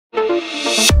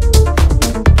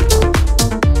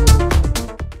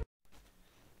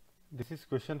This is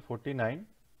question 49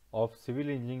 of civil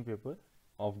engineering paper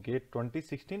of GATE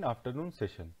 2016 afternoon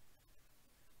session.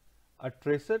 A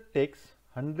tracer takes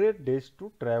 100 days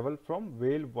to travel from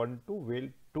well 1 to well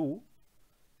 2,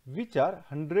 which are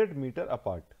 100 meter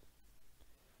apart.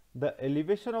 The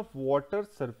elevation of water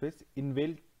surface in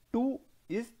well 2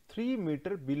 is 3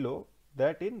 meter below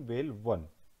that in well 1.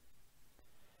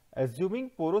 Assuming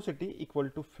porosity equal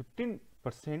to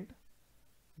 15%,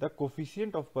 the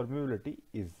coefficient of permeability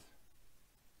is.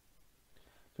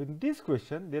 So in this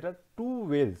question, there are two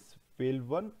wells, well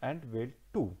 1 and well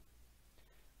 2,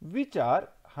 which are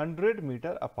 100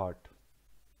 meter apart.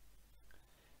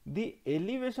 The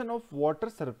elevation of water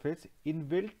surface in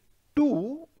well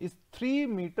 2 is 3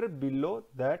 meter below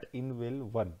that in well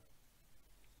 1.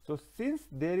 So since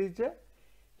there is a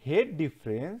head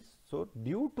difference, so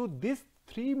due to this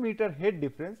 3 meter head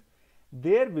difference,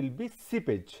 there will be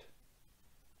seepage.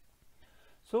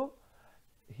 So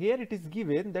here it is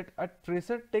given that a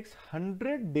tracer takes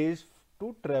 100 days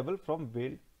to travel from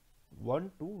well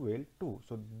 1 to well 2.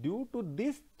 So due to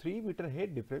this 3 meter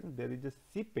head difference, there is a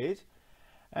seepage,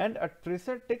 and a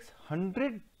tracer takes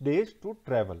 100 days to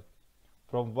travel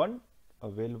from well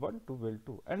 1 to well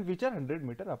 2, and which are 100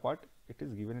 meter apart. It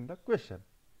is given in the question.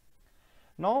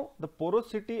 Now the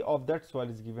porosity of that soil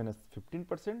is given as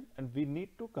 15%, and we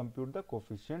need to compute the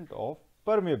coefficient of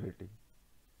permeability.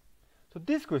 So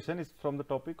this question is from the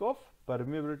topic of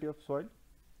permeability of soil.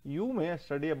 You may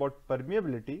study about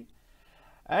permeability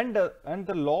and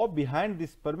the law behind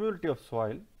this permeability of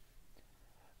soil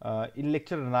in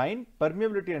lecture 9,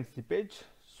 permeability and seepage,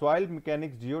 soil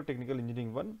mechanics geotechnical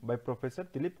engineering 1 by Professor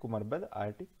Dilip Kumar Baid,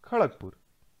 IIT Kharagpur.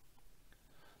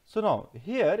 So now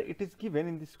here it is given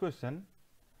in this question,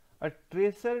 a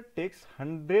tracer takes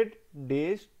 100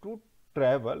 days to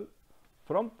travel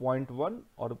from point 1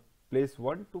 or place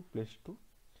 1 to place 2,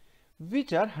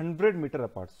 which are 100 meter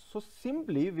apart. So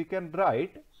simply we can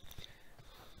write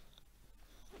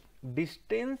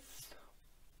distance,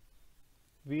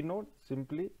 we know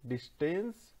simply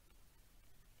distance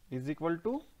is equal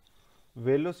to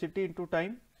velocity into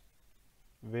time,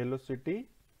 velocity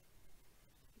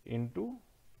into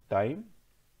time.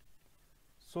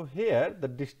 So here the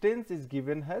distance is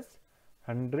given as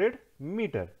 100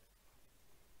 meter,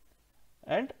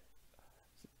 and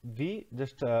we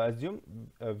just assume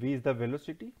v is the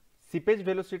velocity, seepage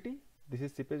velocity, this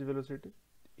is seepage velocity,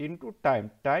 into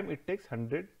time, time it takes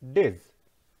 100 days.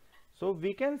 So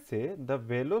we can say the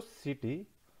velocity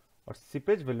or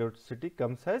seepage velocity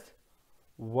comes as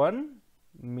 1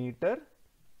 meter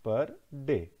per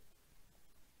day.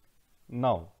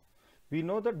 Now we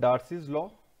know the Darcy's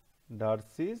law.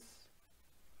 Darcy's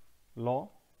law,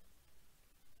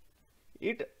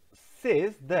 it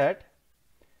says that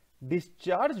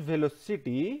discharge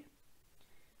velocity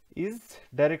is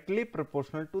directly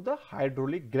proportional to the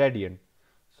hydraulic gradient.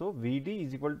 So Vd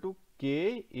is equal to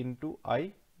K into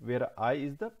I, where I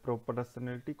is the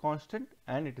proportionality constant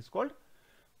and it is called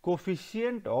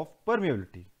coefficient of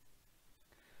permeability.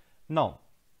 Now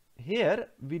here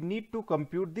we need to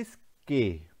compute this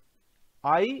K,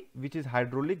 I which is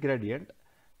hydraulic gradient,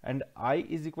 and I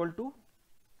is equal to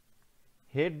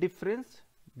head difference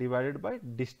divided by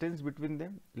distance between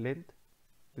them, length,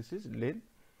 this is length.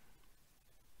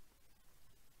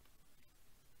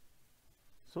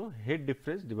 So head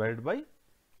difference divided by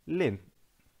length,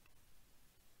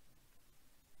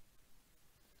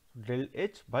 del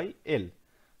H by L.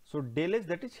 So del H,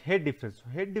 that is head difference. So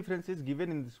head difference is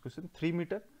given in this question 3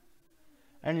 meter,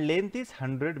 and length is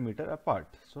 100 meter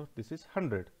apart. So this is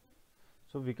 100.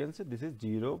 So we can say this is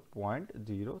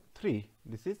 0.03.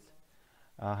 This is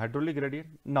hydraulic gradient.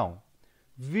 Now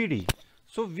Vd,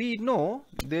 so we know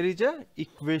there is a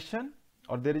equation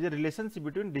or there is a relationship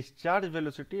between discharge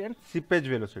velocity and seepage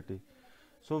velocity.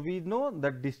 So we know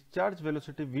that discharge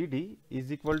velocity Vd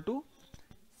is equal to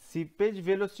seepage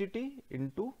velocity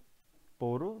into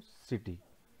porosity.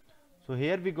 So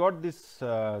here we got this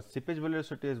seepage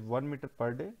velocity as 1 meter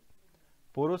per day,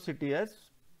 porosity as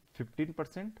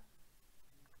 15%.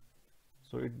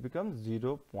 So it becomes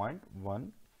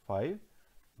 0.15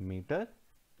 meter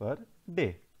per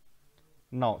day.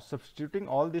 Now substituting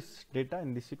all this data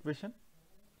in this equation,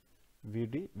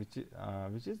 Vd which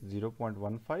is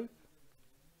 0.15,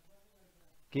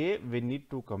 K we need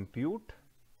to compute,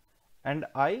 and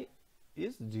I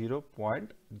is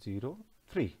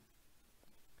 0.03.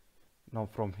 Now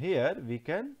from here we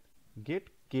can get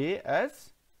K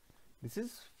as, this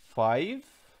is 5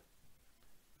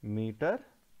 meter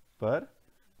per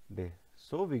day.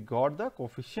 So we got the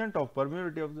coefficient of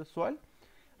permeability of the soil,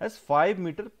 as 5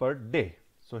 meter per day.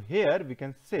 So here we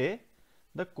can say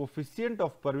the coefficient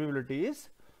of permeability is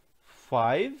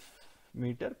 5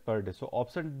 meter per day. So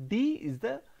option D is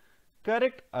the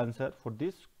correct answer for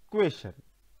this question.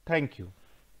 Thank you.